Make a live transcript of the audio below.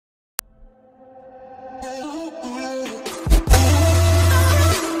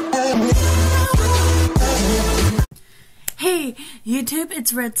YouTube,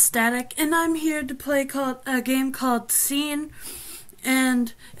 it's Red Static, and I'm here to play a game called Scene,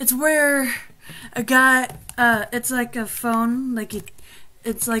 and it's where a guy, it's like a phone,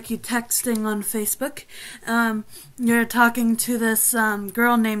 it's like you texting on Facebook. You're talking to this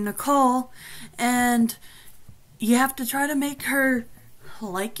girl named Nicole, and you have to try to make her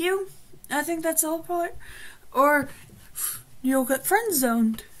like you. I think that's the whole part. Or you'll get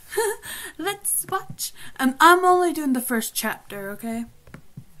friend-zoned. Let's watch. I'm only doing the first chapter, okay?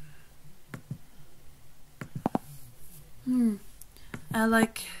 I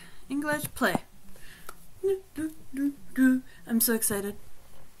like English. Play. I'm so excited.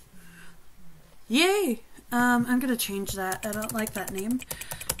 Yay! I'm gonna change that. I don't like that name.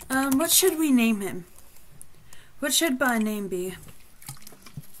 What should we name him? What should my name be?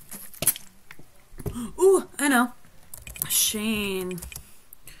 Ooh, I know. Shane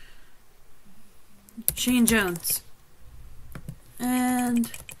Jones.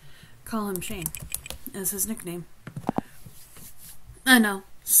 And call him Shane as his nickname. I know,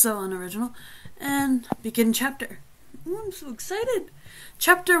 so unoriginal. And begin chapter. Ooh, I'm so excited.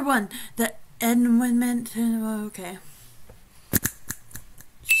 Chapter 1, the environment. Okay.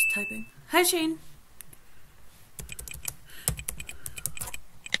 Just typing. Hi, Shane.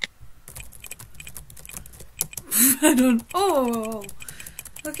 I don't. Oh.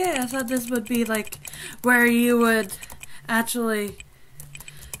 Okay, I thought this would be like where you would actually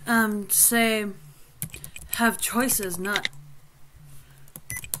say have choices, not.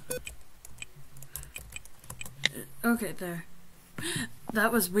 Okay, there.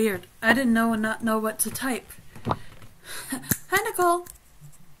 That was weird. I didn't not know what to type. Hi, Nicole.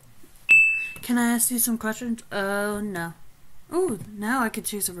 Can I ask you some questions? Oh, no. Ooh, now I could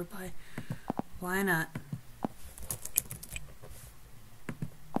choose a reply. Why not?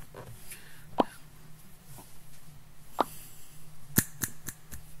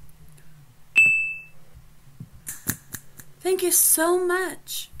 Thank you so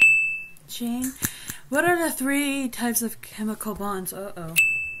much, Jane. What are the 3 types of chemical bonds? Uh-oh.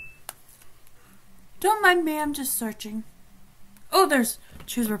 Don't mind me, I'm just searching. Oh, there's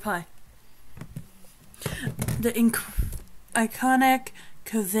choose reply. The iconic,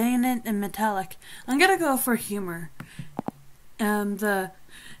 covalent, and metallic. I'm gonna go for humor. The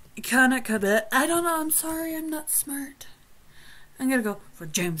iconic, I don't know, I'm sorry, I'm not smart. I'm gonna go for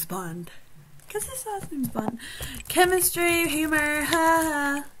James Bond. Because his last name's Bond. Chemistry, humor,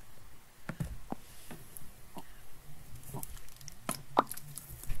 ha ha.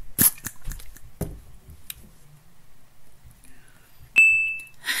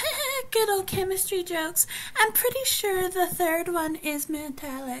 Good old chemistry jokes. I'm pretty sure the 3rd one is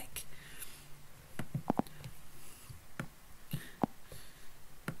metallic.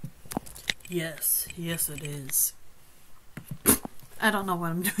 Yes it is. I don't know what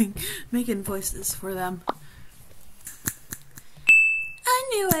I'm doing. Making voices for them. I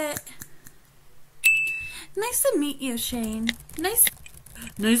knew it. Nice to meet you, Shane. Nice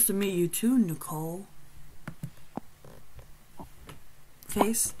to meet you too, Nicole.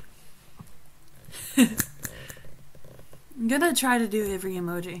 Face. I'm gonna try to do every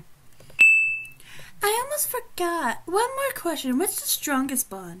emoji. I almost forgot. One more question. What's the strongest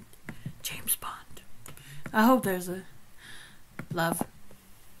bond? James Bond. I hope there's a love.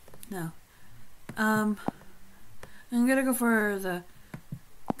 No. I'm gonna go for the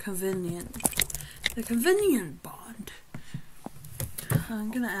convenient. The convenient bond.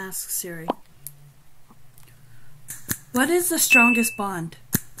 I'm gonna ask Siri. What is the strongest bond?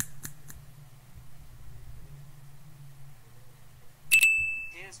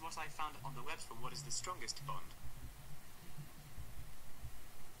 Here's what I found on the web for what is the strongest bond.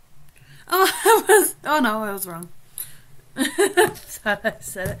 Oh no, I was wrong. Thought I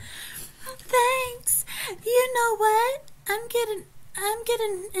said it. Thanks. You know what? I'm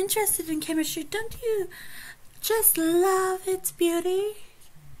getting interested in chemistry. Don't you just love its beauty?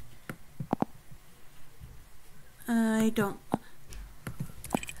 I don't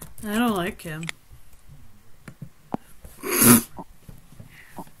like him.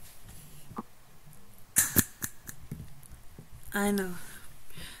 I know.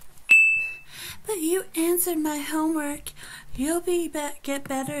 But you answered my homework. You'll get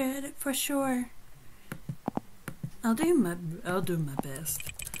better at it for sure. I'll do my best.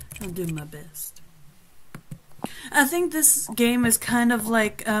 I'll do my best. I think this game is kind of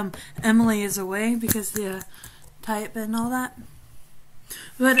like Emily is Away because the type and all that.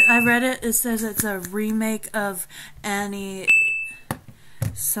 But I read it. It says it's a remake of Annie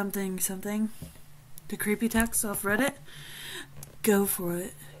something. The creepy text off Reddit. Go for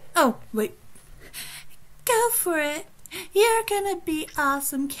it. Oh, wait. Go for it. You're gonna be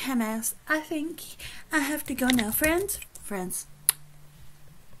awesome chemist. I think I have to go now. Friends? Friends.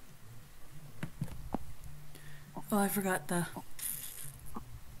 Oh, I forgot the...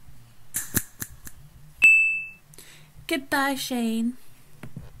 Goodbye, Shane.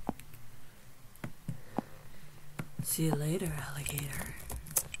 See you later, alligator.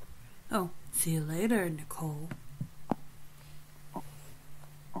 Oh, see you later, Nicole.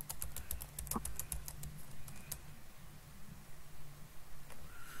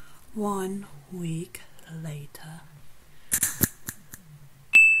 One week later.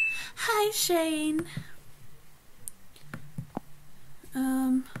 Hi, Shane.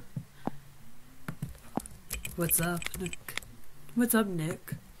 What's up, Nick? What's up,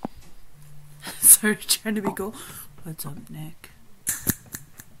 Nick? Sorry, trying to be cool. What's up, Nick?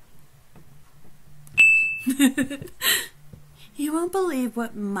 You won't believe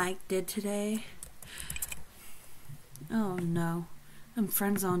what Mike did today. Oh no, I'm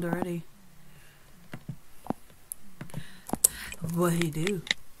friend-zoned already. What'd he do?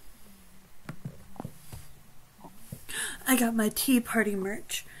 I got my tea party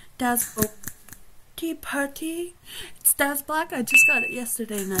merch. Dad's tea party. It's Dad's black. I just got it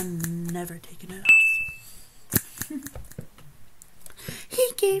yesterday and I'm never taking it off. He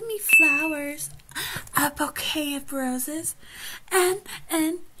gave me flowers, a bouquet of roses, and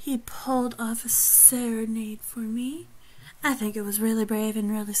he pulled off a serenade for me. I think it was really brave and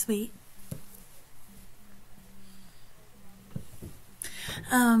really sweet.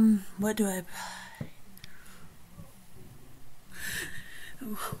 What do I...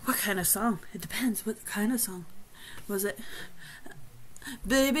 What kind of song? It depends. What kind of song? Was it?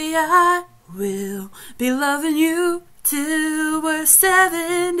 Baby, I will be loving you till we're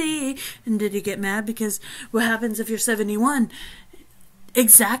 70. And did you get mad because what happens if you're 71?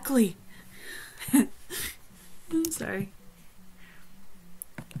 Exactly. I'm sorry.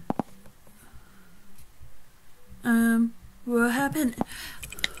 What happened?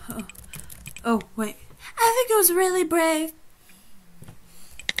 Oh, wait. I think it was really brave.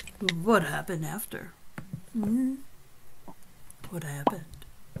 What happened after? What happened?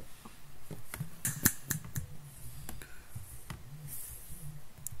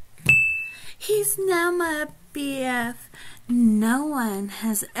 He's now my BF. No one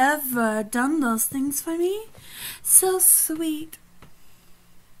has ever done those things for me. So sweet.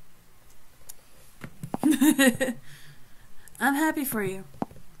 I'm happy for you.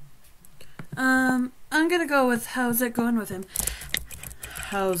 I'm gonna go with how's it going with him.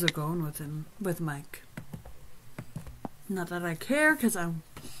 How's it going with him, with Mike? Not that I care, because I'm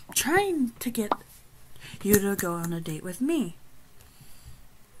trying to get you to go on a date with me.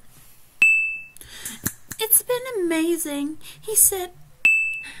 It's been amazing. He said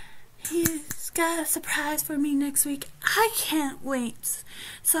he's got a surprise for me next week. I can't wait.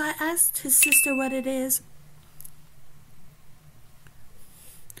 So I asked his sister what it is.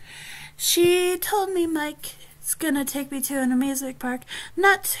 She told me Mike is gonna take me to an amusement park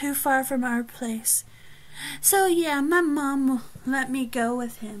not too far from our place. So yeah, my mom will let me go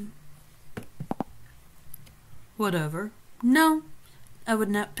with him. Whatever. No, I would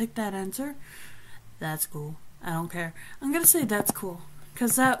not pick that answer. That's cool. I don't care. I'm gonna say that's cool,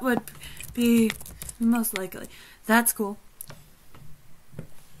 because that would be most likely. That's cool.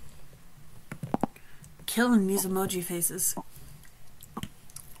 Killing these emoji faces.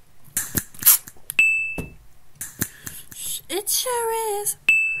 It sure is.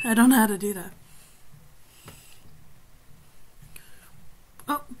 I don't know how to do that.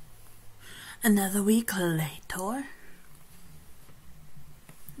 Oh. Another week later.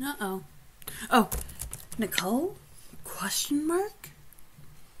 Uh-oh. Oh. Nicole? Question mark?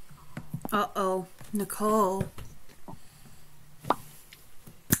 Uh-oh. Nicole.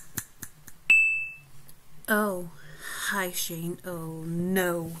 Oh. Hi, Shane. Oh,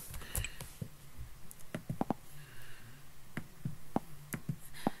 no.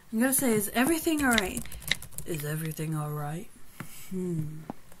 I'm gonna say, is everything alright? Is everything alright? Nothing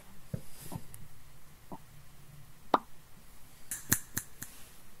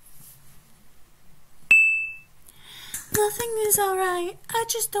is alright. I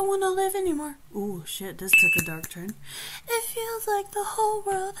just don't want to live anymore. Ooh, shit, this took a dark turn. It feels like the whole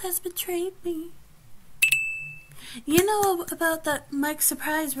world has betrayed me. You know about that Mike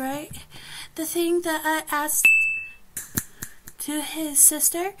surprise, right? The thing that I asked to his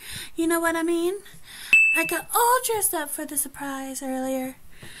sister. You know what I mean? I got all dressed up for the surprise earlier.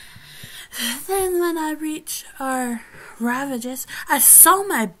 Then when I reached our Ravages, I saw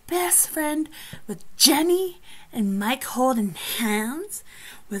my best friend with Jenny and Mike holding hands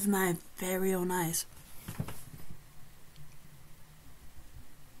with my very own eyes.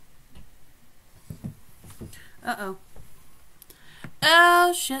 Uh-oh.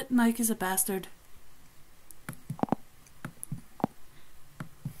 Oh, shit, Mike is a bastard.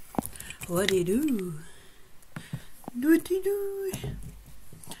 What'd he do? What'd he do?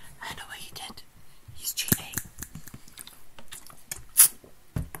 I know what he did. He's cheating.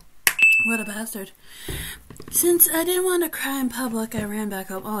 What a bastard. Since I didn't want to cry in public, I ran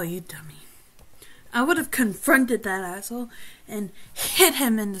back up. Oh, you dummy. I would have confronted that asshole and hit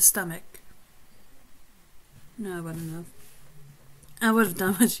him in the stomach. No, I wouldn't have. I would have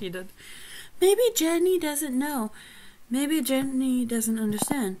done what she did. Maybe Jenny doesn't know. Maybe Jenny doesn't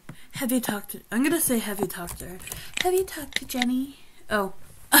understand. Have you talked to... I'm going to say have you talked to her. Have you talked to Jenny? Oh,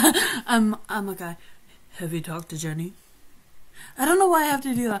 I'm a guy. Have you talked to Jenny? I don't know why I have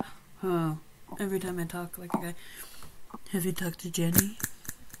to do that. Every time I talk like a guy. Have you talked to Jenny?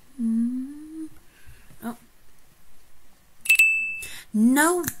 Oh.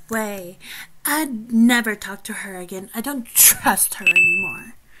 No way. I'd never talk to her again. I don't trust her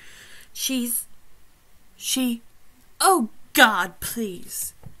anymore. Oh God,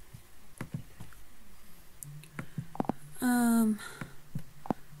 please.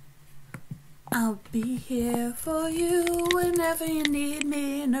 I'll be here for you whenever you need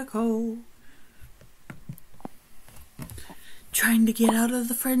me, Nicole. Trying to get out of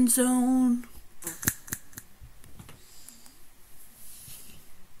the friend zone.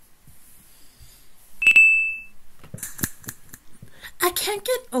 I can't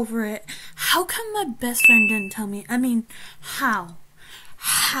get over it. How come my best friend didn't tell me? I mean, how?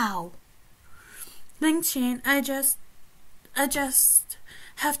 How? Thanks, Shane. I just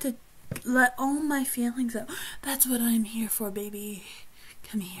have to let all my feelings out. That's what I'm here for, baby.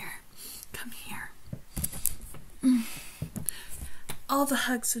 Come here. Come here. All the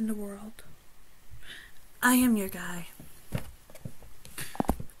hugs in the world. I am your guy.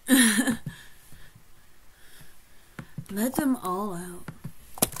 Let them all out.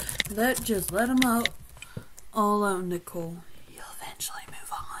 Just let them out. All out, Nicole. You'll eventually move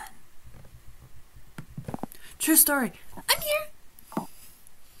on. True story. I'm here.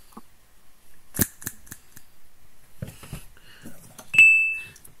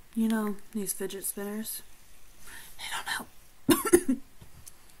 You know, these fidget spinners, they don't help.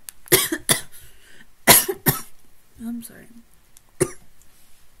 I'm sorry.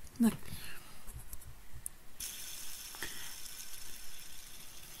 Look.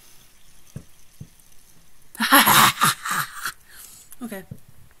 Okay,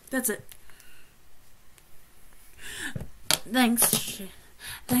 that's it.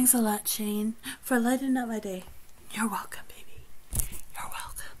 Thanks a lot, Shane, for lighting up my day. You're welcome, baby. You're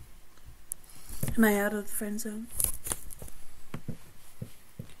welcome. Am I out of the friend zone?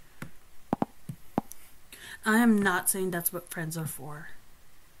 I am not saying that's what friends are for.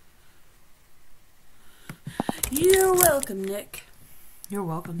 You're welcome, Nick. You're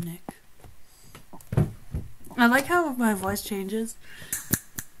welcome, Nick. I like how my voice changes.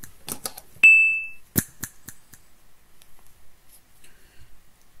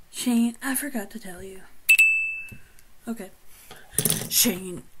 Shane, I forgot to tell you. Okay.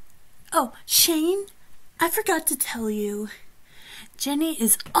 Shane. Oh, Shane, I forgot to tell you. Jenny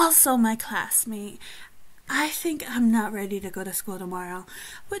is also my classmate. I think I'm not ready to go to school tomorrow.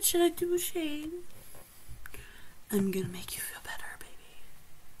 What should I do, Shane? I'm gonna make you feel better, baby.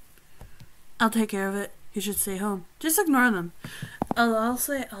 I'll take care of it. You should stay home. Just ignore them. I'll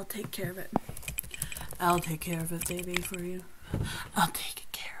say I'll take care of it. I'll take care of it, baby, for you. I'll take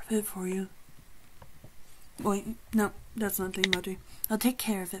care of it for you. Wait, no, that's not the emoji. I'll take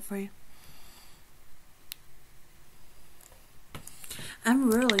care of it for you. I'm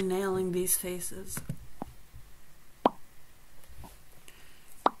really nailing these faces.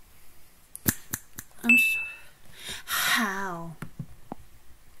 I'm sure. How?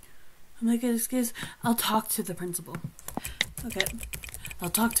 I'm making an excuse. I'll talk to the principal. Okay. I'll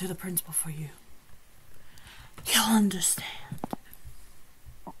talk to the principal for you. You'll understand.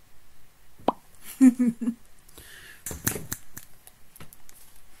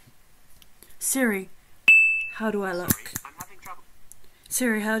 Siri, how do I look? Sorry, I'm having trouble.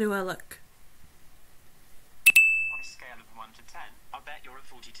 Siri, how do I look? On a scale of 1 to 10, I'll bet you're a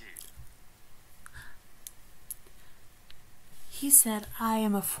 42. He said I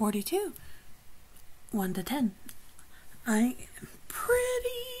am a 42. 1 to 10. I am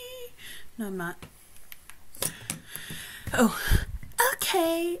pretty. No, I'm not. Oh,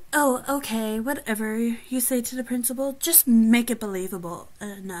 okay. Oh, okay. Whatever you say to the principal, just make it believable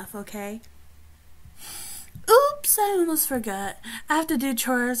enough, okay? Oops, I almost forgot. I have to do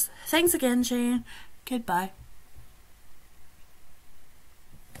chores. Thanks again, Shane. Goodbye.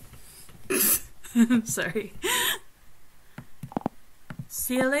 Sorry.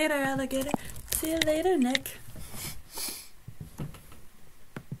 See you later, alligator. See you later, Nick.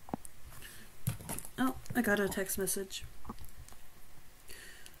 Oh, I got a text message.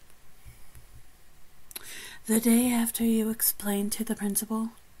 The day after you explained to the principal.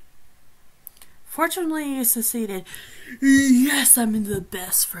 Fortunately, you succeeded. Yes, I'm the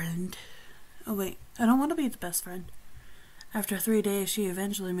best friend. Oh, wait. I don't want to be the best friend. After 3 days, she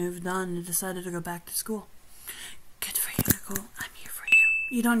eventually moved on and decided to go back to school. Good for you, Nicole. I'm here for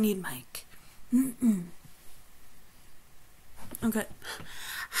you. You don't need Mike. Okay.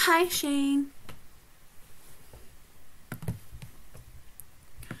 Hi, Shane.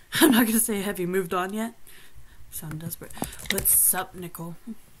 I'm not going to say, have you moved on yet? Sound desperate. What's up, Nicole?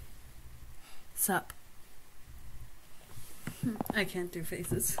 Sup. I can't do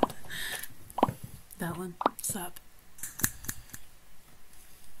faces. That one. Sup.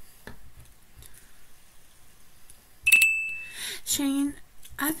 Shane,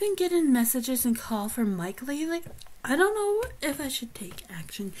 I've been getting messages and calls from Mike lately. I don't know if I should take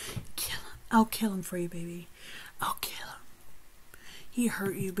action. Kill him. I'll kill him for you, baby. I'll kill him. He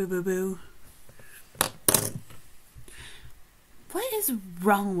hurt you, boo-boo-boo. What is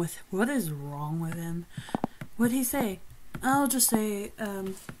wrong with him? What'd he say? I'll just say,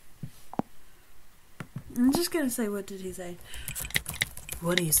 I'm just gonna say, what did he say?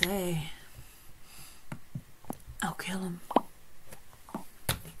 What'd he say? I'll kill him.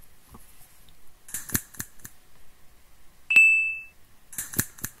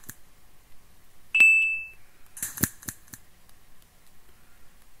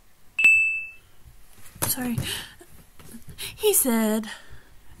 Sorry. He said,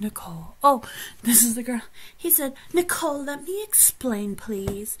 Nicole. Oh, this is the girl. He said, Nicole, let me explain,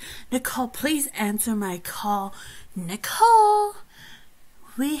 please. Nicole, please answer my call. Nicole,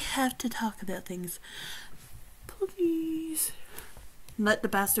 we have to talk about things. Please. Let the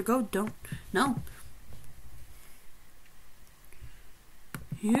bastard go. Don't. No.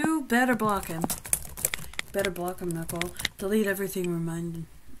 You better block him. Better block him, Nicole. Delete everything reminded.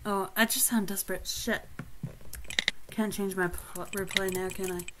 Oh, I just sound desperate. Shit. Can't change my reply now, can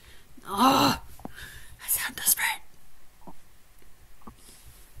I? Oh, I sound desperate.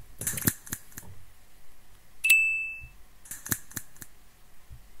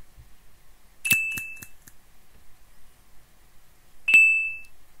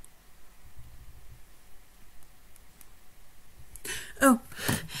 Oh,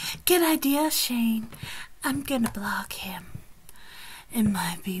 good idea, Shane. I'm gonna block him. It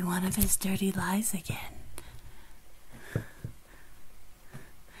might be one of his dirty lies again.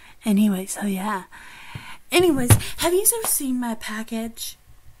 Anyways, oh yeah. Anyways, have you ever seen my package?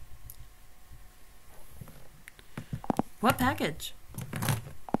 What package?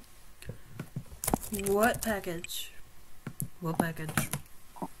 What package? What package?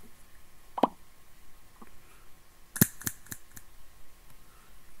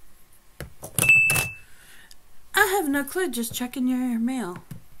 I have no clue, just checking your mail.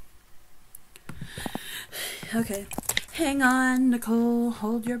 Okay. Hang on, Nicole.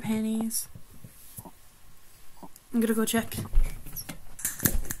 Hold your panties. I'm gonna go check.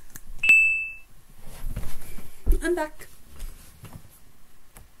 I'm back.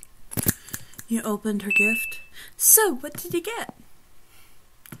 You opened her gift. So, what did you get?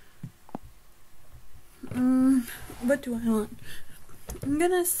 What do I want? I'm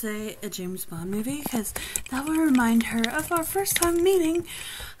gonna say a James Bond movie because that will remind her of our first time meeting.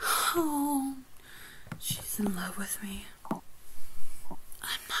 Oh, she's in love with me.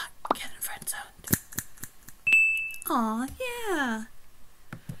 I'm not getting friendzoned. Aw, yeah.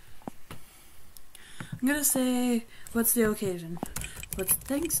 I'm gonna say, what's the occasion?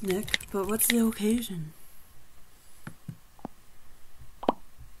 Thanks, Nick, but what's the occasion?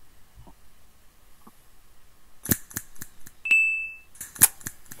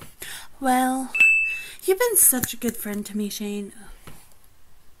 Well, you've been such a good friend to me, Shane.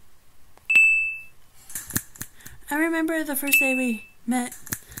 I remember the first day we met.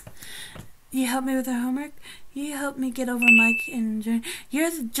 You helped me with the homework. You helped me get over Mike and Jen. You're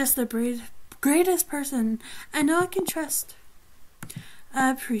just the greatest person I know I can trust.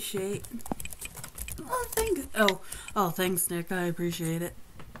 I appreciate. Oh, thanks. Oh, thanks, Nick. I appreciate it.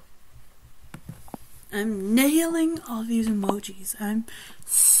 I'm nailing all these emojis. I'm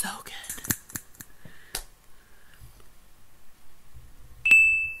so good.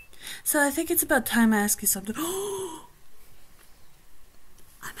 So I think it's about time I ask you something. I'm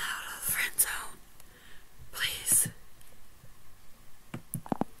out of the friend zone. Please.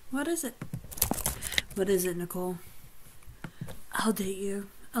 What is it? What is it, Nicole? I'll date you.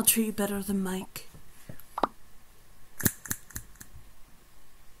 I'll treat you better than Mike.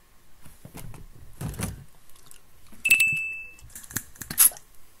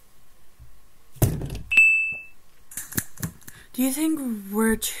 Do you think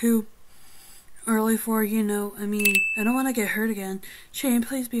we're too early for, I mean, I don't want to get hurt again. Shane,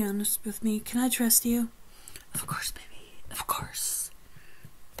 please be honest with me. Can I trust you? Of course, baby. Of course.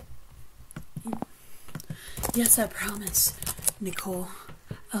 Yes, I promise, Nicole.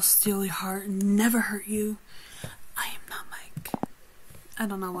 I'll steal your heart and never hurt you. I am not Mike. I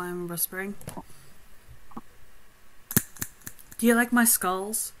don't know why I'm whispering. Do you like my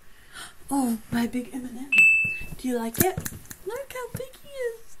skulls? Oh, my big M&M. Do you like it? Look how big he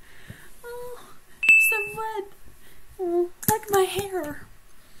is. Oh, so red. Oh, like my hair.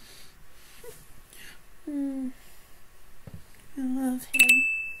 I love him.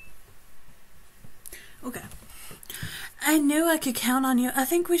 Okay. I knew I could count on you. I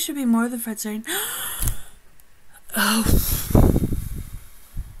think we should be more than friends. Oh.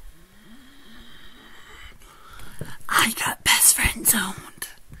 I got best friend zoned.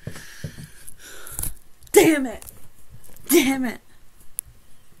 Damn it. Damn it.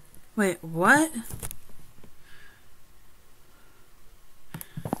 Wait, what?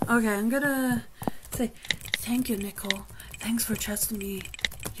 Okay, I'm gonna say thank you, Nicole. Thanks for trusting me.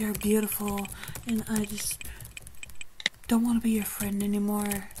 You're beautiful, and I just don't want to be your friend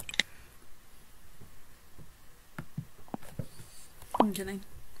anymore. I'm kidding.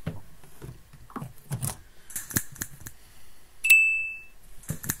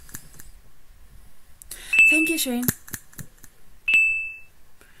 Thank you, Shane.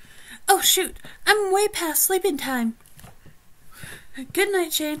 Oh, shoot. I'm way past sleeping time. Good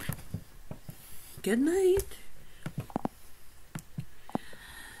night, Shane. Good night.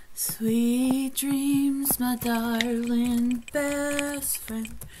 Sweet dreams, my darling best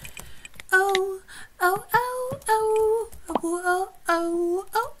friend. Oh, oh, oh, oh, oh, oh, oh,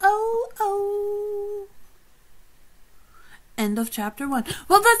 oh, oh, oh. End of chapter 1.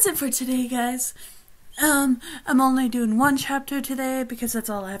 Well, that's it for today, guys. I'm only doing one chapter today because that's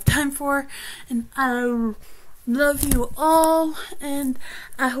all I have time for, and I love you all, and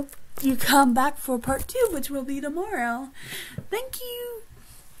I hope you come back for part 2, which will be tomorrow. Thank you.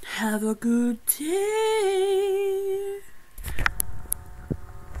 Have a good day.